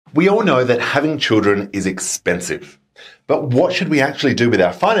We all know that having children is expensive, but what should we actually do with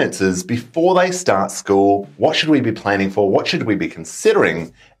our finances before they start school? What should we be planning for? What should we be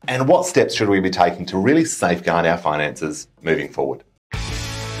considering? And what steps should we be taking to really safeguard our finances moving forward?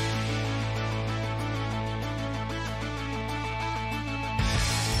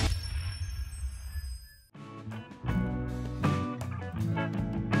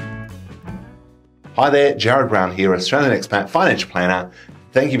 Hi there, Jared Brown here, Australian Expat Financial Planner.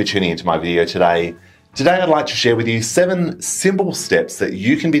 Thank you for tuning into my video today. Today I'd like to share with you 7 simple steps that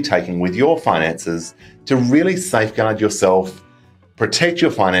you can be taking with your finances to really safeguard yourself, protect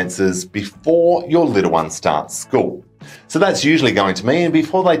your finances before your little one starts school. So that's usually going to mean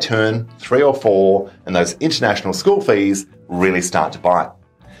before they turn 3 or 4 and those international school fees really start to bite.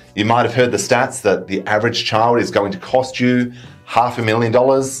 You might have heard the stats that the average child is going to cost you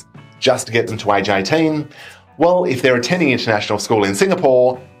 $500,000 just to get them to age 18. Well, if they're attending international school in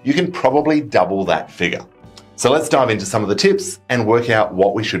Singapore, you can probably double that figure. So let's dive into some of the tips and work out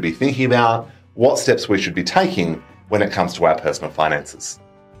what we should be thinking about, what steps we should be taking when it comes to our personal finances.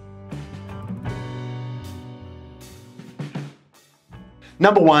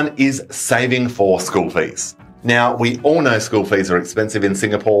 Number 1 is saving for school fees. Now, we all know school fees are expensive in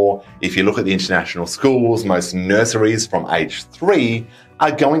Singapore. If you look at the international schools, most nurseries from age 3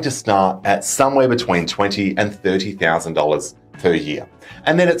 are going to start at somewhere between $20,000 and $30,000 per year.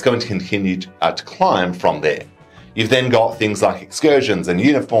 And then it's going to continue to climb from there. You've then got things like excursions and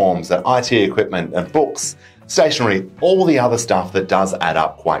uniforms and IT equipment and books, stationery, all the other stuff that does add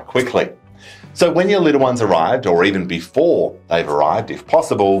up quite quickly. So when your little one's arrived, or even before they've arrived, if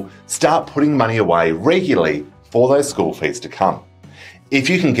possible, start putting money away regularly for those school fees to come. If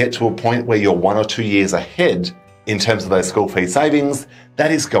you can get to a point where you're 1 or 2 years ahead in terms of those school fee savings,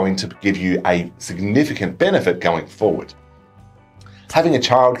 that is going to give you a significant benefit going forward. Having a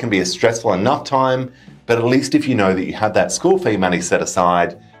child can be a stressful enough time, but at least if you know that you have that school fee money set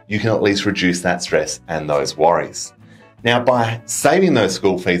aside, you can at least reduce that stress and those worries. Now, by saving those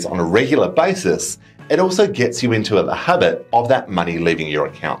school fees on a regular basis, it also gets you into the habit of that money leaving your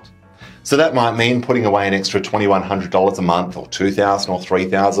account. So that might mean putting away an extra $2,100 a month, or $2,000 or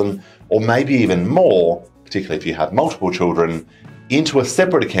 $3,000, or maybe even more, particularly if you have multiple children, into a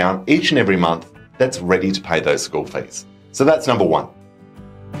separate account each and every month that's ready to pay those school fees. So that's number 1.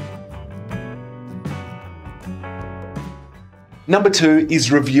 Number 2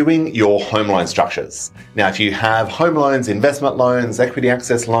 is reviewing your home loan structures. Now, if you have home loans, investment loans, equity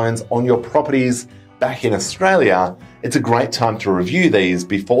access loans on your properties back in Australia, it's a great time to review these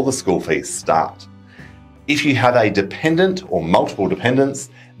before the school fees start. If you have a dependent or multiple dependents,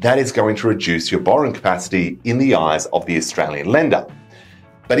 that is going to reduce your borrowing capacity in the eyes of the Australian lender.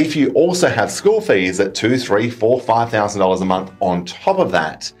 But if you also have school fees at $2,000, $3,000, $4,000, $5,000 a month on top of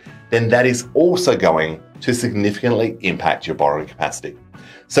that, then that is also going to significantly impact your borrowing capacity.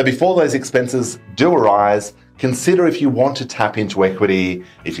 So before those expenses do arise, consider if you want to tap into equity,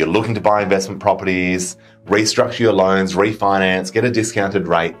 if you're looking to buy investment properties, restructure your loans, refinance, get a discounted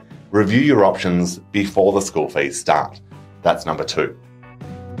rate, review your options before the school fees start. That's number 2.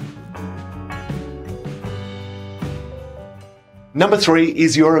 Number 3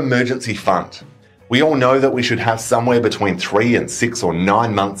 is your emergency fund. We all know that we should have somewhere between 3 and 6 or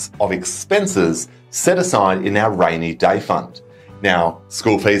 9 months of expenses set aside in our rainy day fund. Now,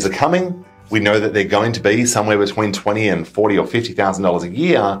 school fees are coming. We know that they're going to be somewhere between $20,000 and $40,000 or $50,000 a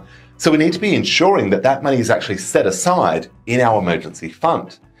year. So we need to be ensuring that that money is actually set aside in our emergency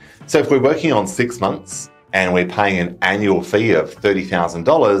fund. So if we're working on 6 months and we're paying an annual fee of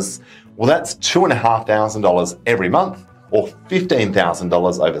 $30,000, well, that's $2,500 every month, or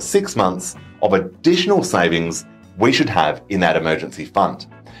 $15,000 over 6 months of additional savings we should have in that emergency fund.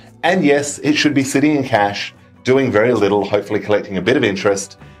 And yes, it should be sitting in cash, doing very little, hopefully collecting a bit of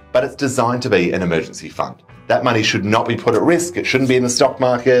interest, but it's designed to be an emergency fund. That money should not be put at risk. It shouldn't be in the stock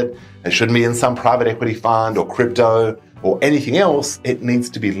market. It shouldn't be in some private equity fund or crypto or anything else. It needs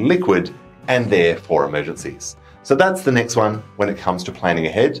to be liquid and there for emergencies. So that's the next one when it comes to planning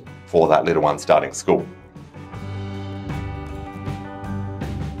ahead for that little one starting school.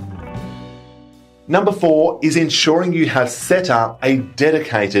 Number 4 is ensuring you have set up a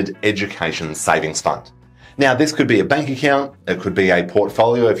dedicated education savings fund. Now, this could be a bank account, it could be a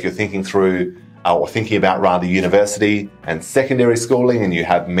portfolio if you're thinking through or thinking about rather university and secondary schooling and you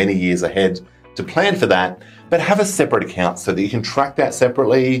have many years ahead to plan for that, but have a separate account so that you can track that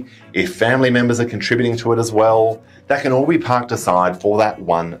separately. If family members are contributing to it as well, that can all be parked aside for that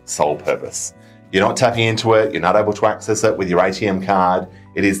one sole purpose. You're not tapping into it, you're not able to access it with your ATM card.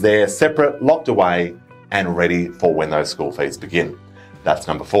 It is there separate, locked away, and ready for when those school fees begin. That's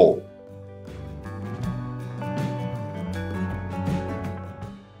number 4.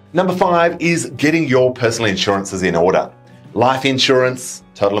 Number 5 is getting your personal insurances in order. Life insurance,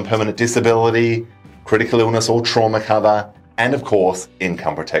 total and permanent disability, critical illness or trauma cover, and of course,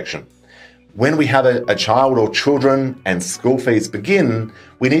 income protection. When we have a child or children and school fees begin,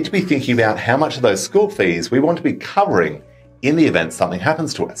 we need to be thinking about how much of those school fees we want to be covering in the event something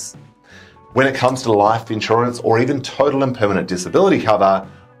happens to us. When it comes to life insurance or even total and permanent disability cover,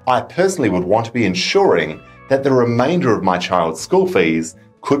 I personally would want to be ensuring that the remainder of my child's school fees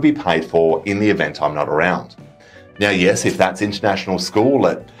could be paid for in the event I'm not around. Now, yes, if that's international school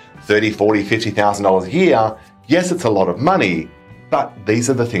at $30,000, $40,000, $50,000 a year, yes, it's a lot of money, but these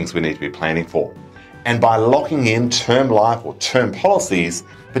are the things we need to be planning for. And by locking in term life or term policies,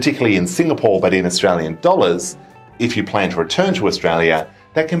 particularly in Singapore but in Australian dollars, if you plan to return to Australia,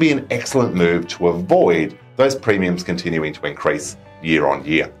 that can be an excellent move to avoid those premiums continuing to increase year on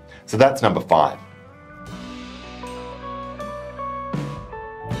year. So that's number 5.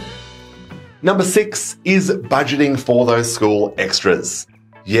 Number 6 is budgeting for those school extras.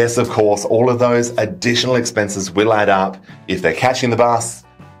 Yes, of course, all of those additional expenses will add up. If they're catching the bus,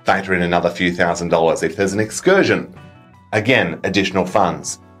 factor in another few $1,000s. If there's an excursion, again, additional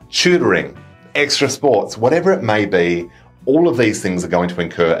funds. Tutoring, extra sports, whatever it may be, all of these things are going to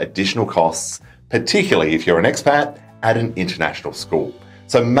incur additional costs, particularly if you're an expat at an international school.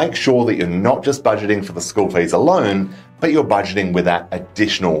 So make sure that you're not just budgeting for the school fees alone, but you're budgeting with that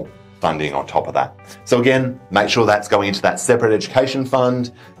additional funding on top of that. So again, make sure that's going into that separate education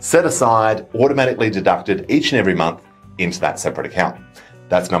fund, set aside, automatically deducted each and every month into that separate account.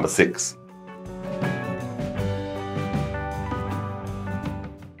 That's number 6.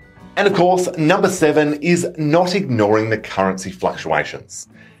 And of course, number 7 is not ignoring the currency fluctuations.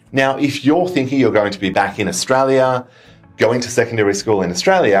 Now, if you're thinking you're going to be back in Australia, going to secondary school in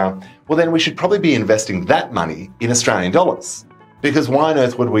Australia, well then we should probably be investing that money in Australian dollars. Because why on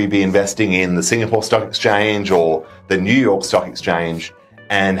earth would we be investing in the Singapore Stock Exchange or the New York Stock Exchange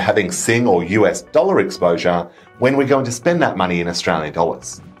and having Sing or US dollar exposure when we're going to spend that money in Australian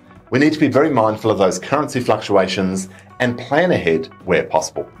dollars? We need to be very mindful of those currency fluctuations and plan ahead where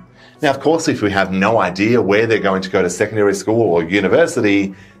possible. Now, of course, if we have no idea where they're going to go to secondary school or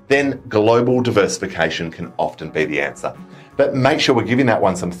university, then global diversification can often be the answer. But make sure we're giving that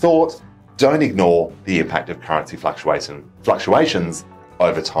one some thought. Don't ignore the impact of currency fluctuations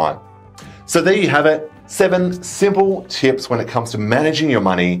over time. So there you have it, 7 simple tips when it comes to managing your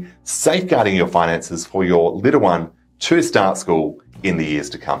money, safeguarding your finances for your little one to start school in the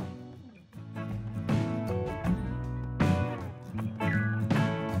years to come.